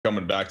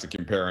coming back to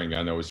comparing,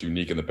 I know it's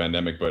unique in the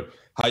pandemic, but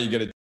how you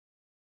get a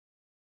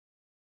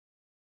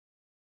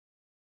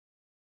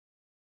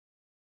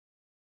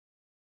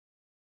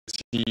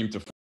team to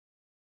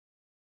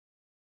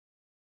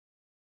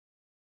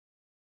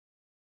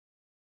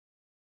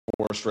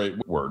 4 straight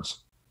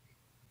words.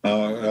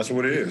 That's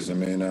what it is. I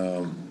mean,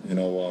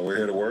 we're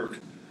here to work,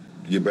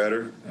 get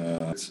better.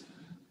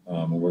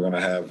 We're gonna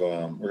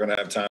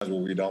have times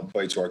where we don't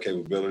play to our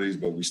capabilities,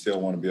 but we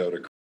still want to be able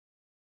to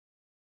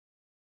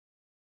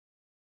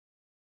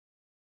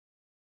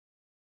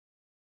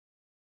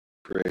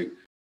create.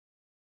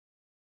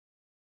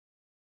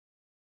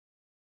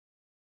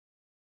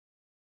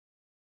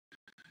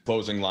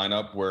 Closing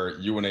lineup where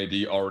you and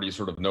AD already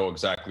sort of know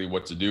exactly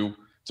what to do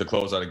to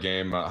close out a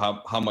game.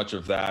 How much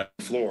of that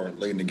floor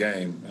late in the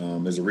game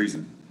is a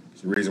reason.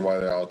 It's the reason why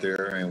they're out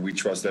there, and we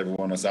trust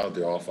everyone that's out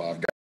there, all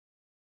 5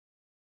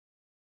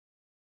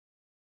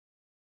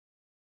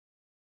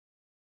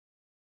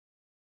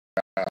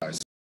 guys.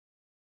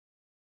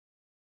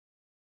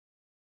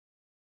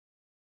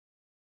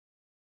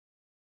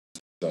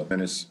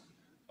 Dennis,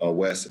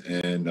 Wes,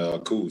 and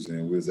Kuz,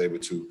 and we was able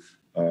to,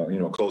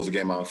 close the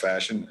game out in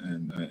fashion.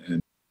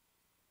 And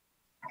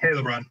Hey,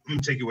 LeBron, I'm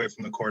gonna take you away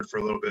from the court for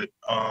a little bit.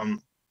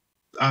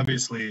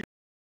 Obviously,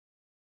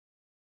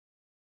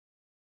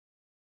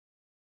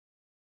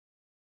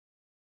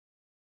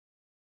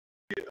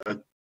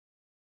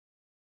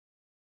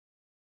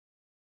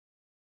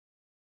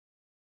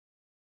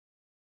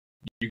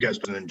 you guys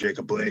and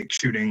Jacob Blake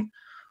shooting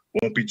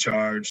won't be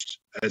charged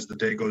as the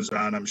day goes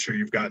on. I'm sure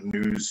you've got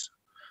news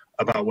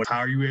about how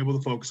are you able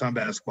to focus on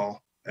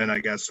basketball, and I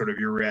guess sort of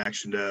your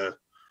reaction to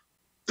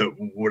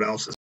what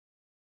else is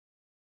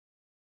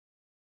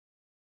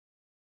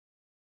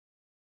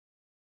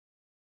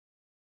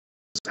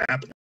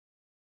happening.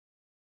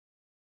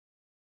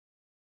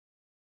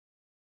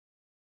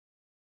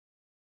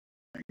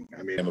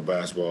 I mean, of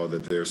basketball,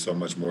 that there's so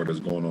much more that's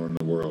going on in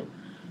the world.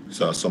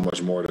 So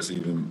much more that's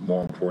even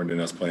more important than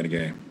us playing a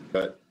game.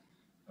 But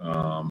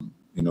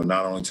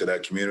not only to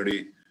that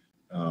community,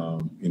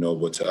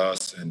 but to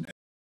us and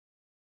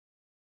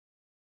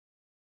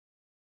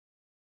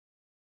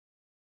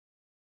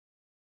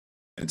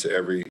to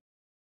every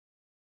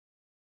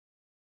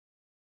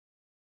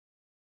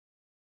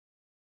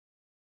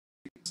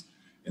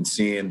and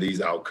seeing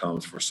these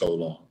outcomes for so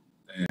long.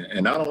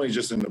 And not only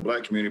just in the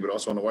Black community, but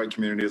also in the white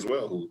community as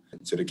well,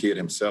 to the kid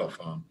himself.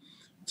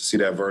 To see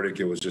that verdict,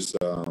 it was just,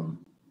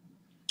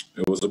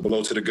 it was a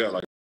blow to the gut.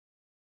 Like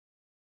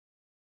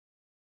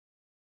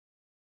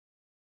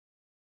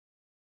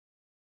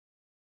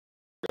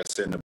I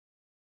said,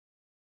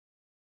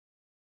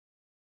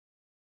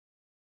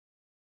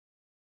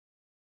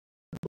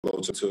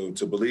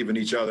 to believe in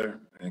each other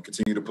and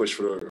continue to push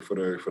for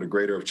the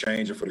greater of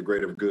change and for the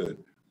greater of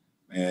good.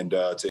 And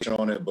to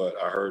on it, but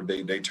I heard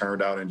they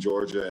turned out in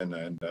Georgia,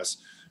 and that's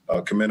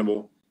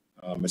commendable.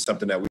 It's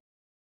something that we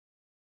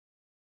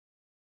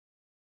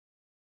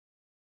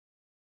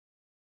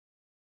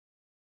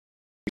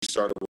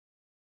started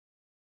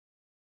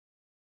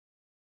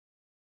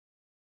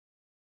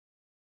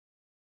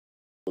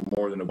with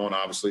more than one,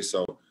 obviously.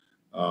 So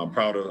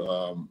proud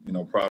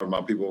of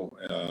my people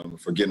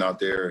for getting out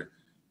there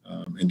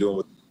and doing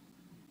what.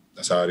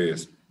 That's how it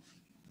is.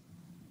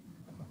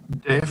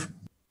 Dave.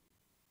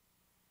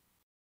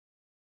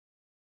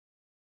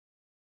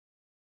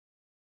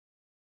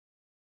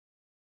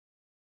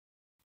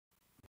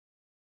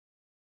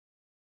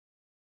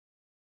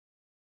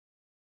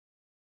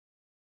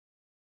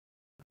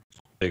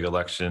 Big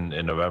election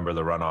in November,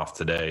 the runoff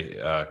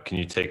today. Can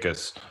you take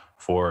us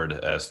forward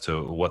as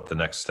to what the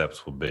next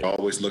steps will be?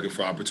 Always looking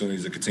for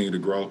opportunities to continue to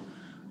grow,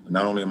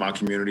 not only in my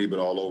community, but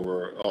all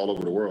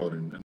over the world.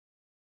 And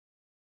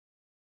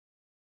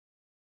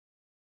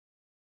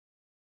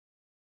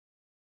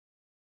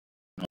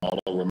all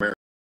over America.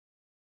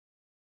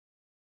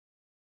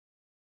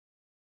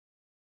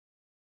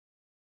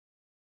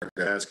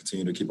 Has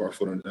continued to keep our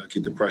foot on,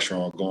 keep the pressure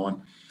on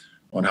going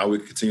on how we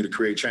continue to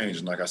create change.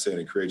 And like I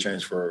said, create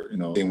change for,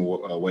 seeing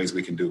ways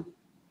we can do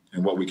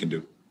and what we can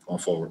do going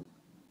forward.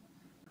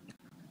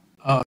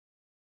 A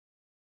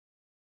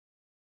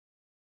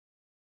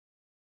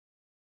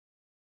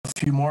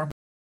few more.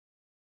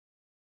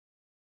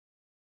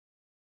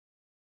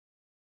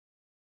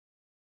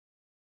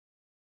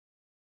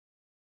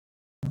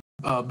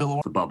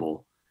 Bill, the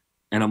bubble,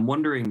 and I'm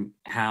wondering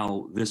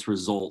how this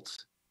result,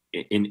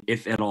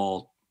 if at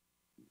all,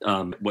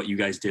 what you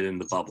guys did in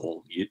the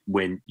bubble,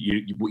 when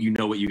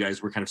what you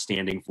guys were kind of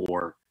standing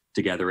for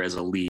together as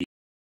a league.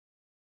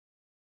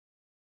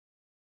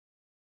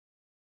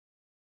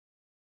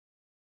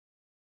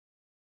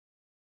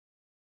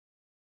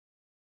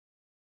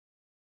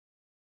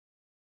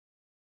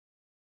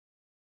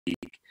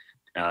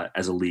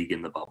 As a league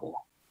in the bubble.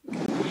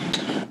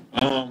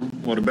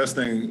 Well, the best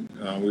thing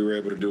we were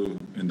able to do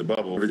in the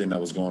bubble, everything that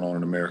was going on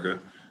in America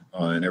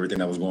and everything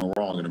that was going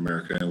wrong in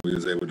America, and we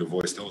was able to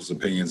voice those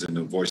opinions and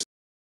to voice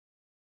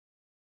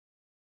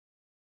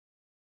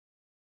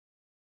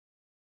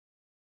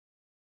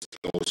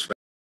those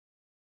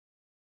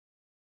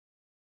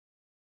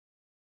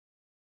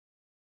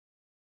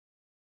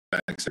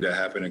that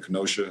happened in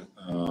Kenosha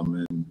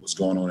and what's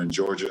going on in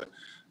Georgia.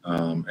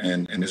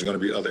 And there's going to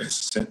be other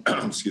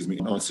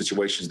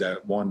situations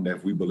that, one,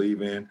 that we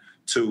believe in.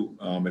 Two,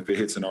 if it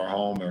hits in our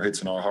home or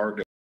hits in our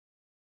heart,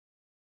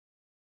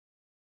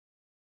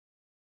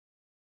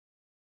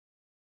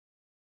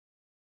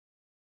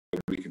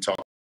 we can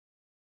talk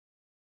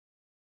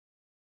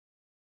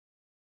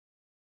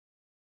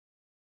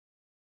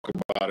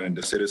about it and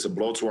to say it's a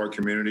blow to our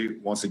community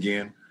once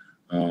again.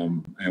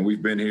 And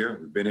we've been here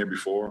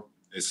before.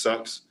 It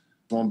sucks.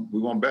 We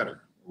want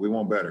better. We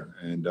want better.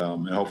 And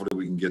hopefully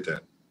we can get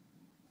that.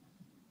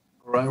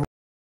 All right.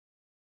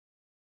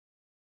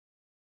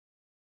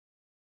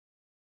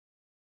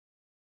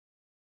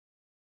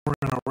 We're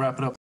going to wrap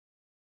it up.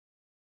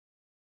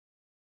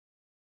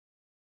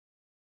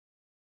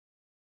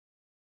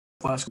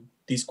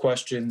 These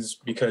questions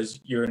because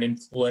you're an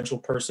influential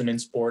person in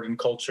sport and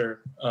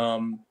culture.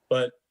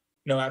 But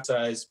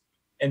outside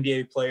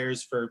NBA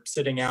players for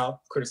sitting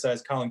out,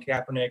 criticize Colin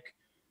Kaepernick,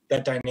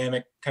 that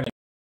dynamic kind of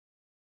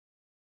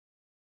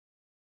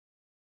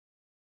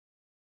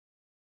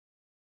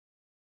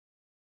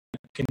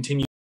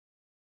continue.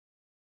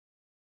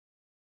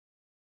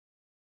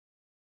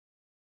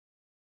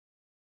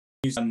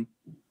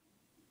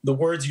 The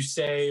words you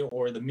say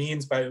or the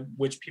means by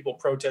which people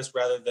protest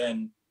rather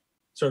than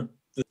sort of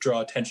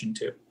draw attention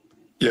to.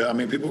 Yeah, I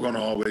mean, people are going to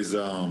always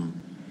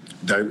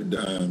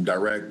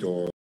direct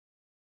or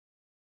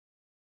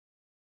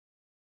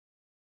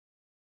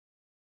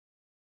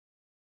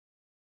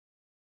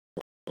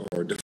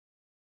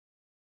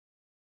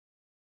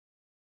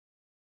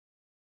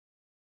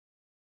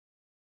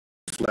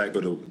deflect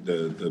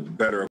the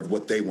better of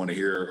what they want to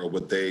hear or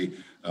what they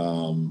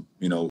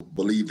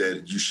believe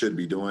that you should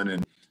be doing.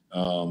 And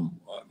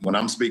when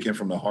I'm speaking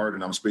from the heart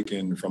and I'm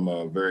speaking from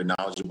a very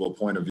knowledgeable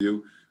point of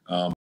view,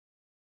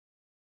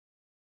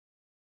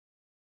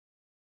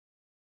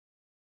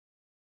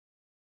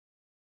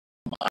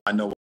 I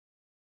know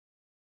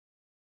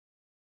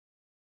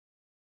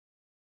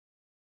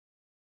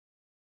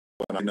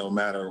no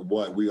matter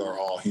what, we are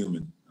all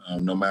human.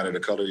 No matter the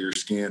color of your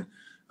skin,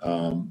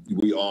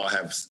 we all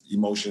have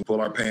emotion.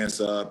 Pull our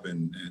pants up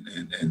and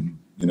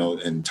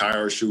tie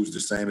our shoes the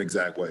same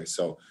exact way.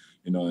 So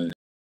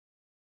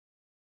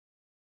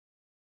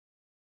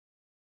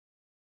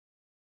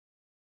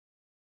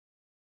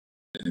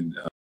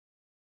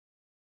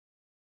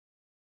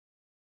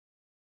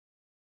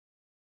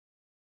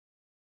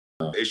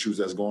issues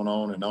that's going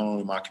on, and not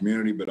only in my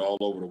community but all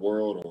over the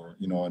world, or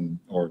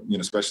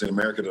especially in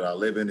America that I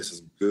live in. This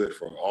is good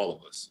for all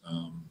of us,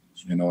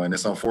 and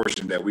it's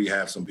unfortunate that we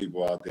have some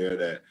people out there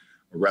that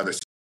would rather see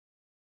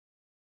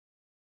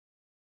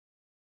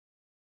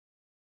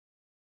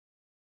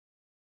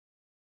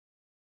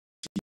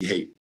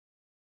hate.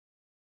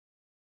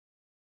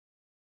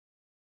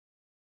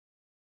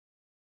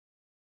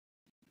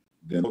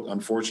 Then,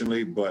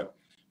 unfortunately, but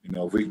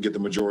if we can get the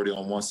majority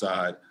on one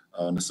side,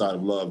 on the side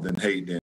of love, then hate, then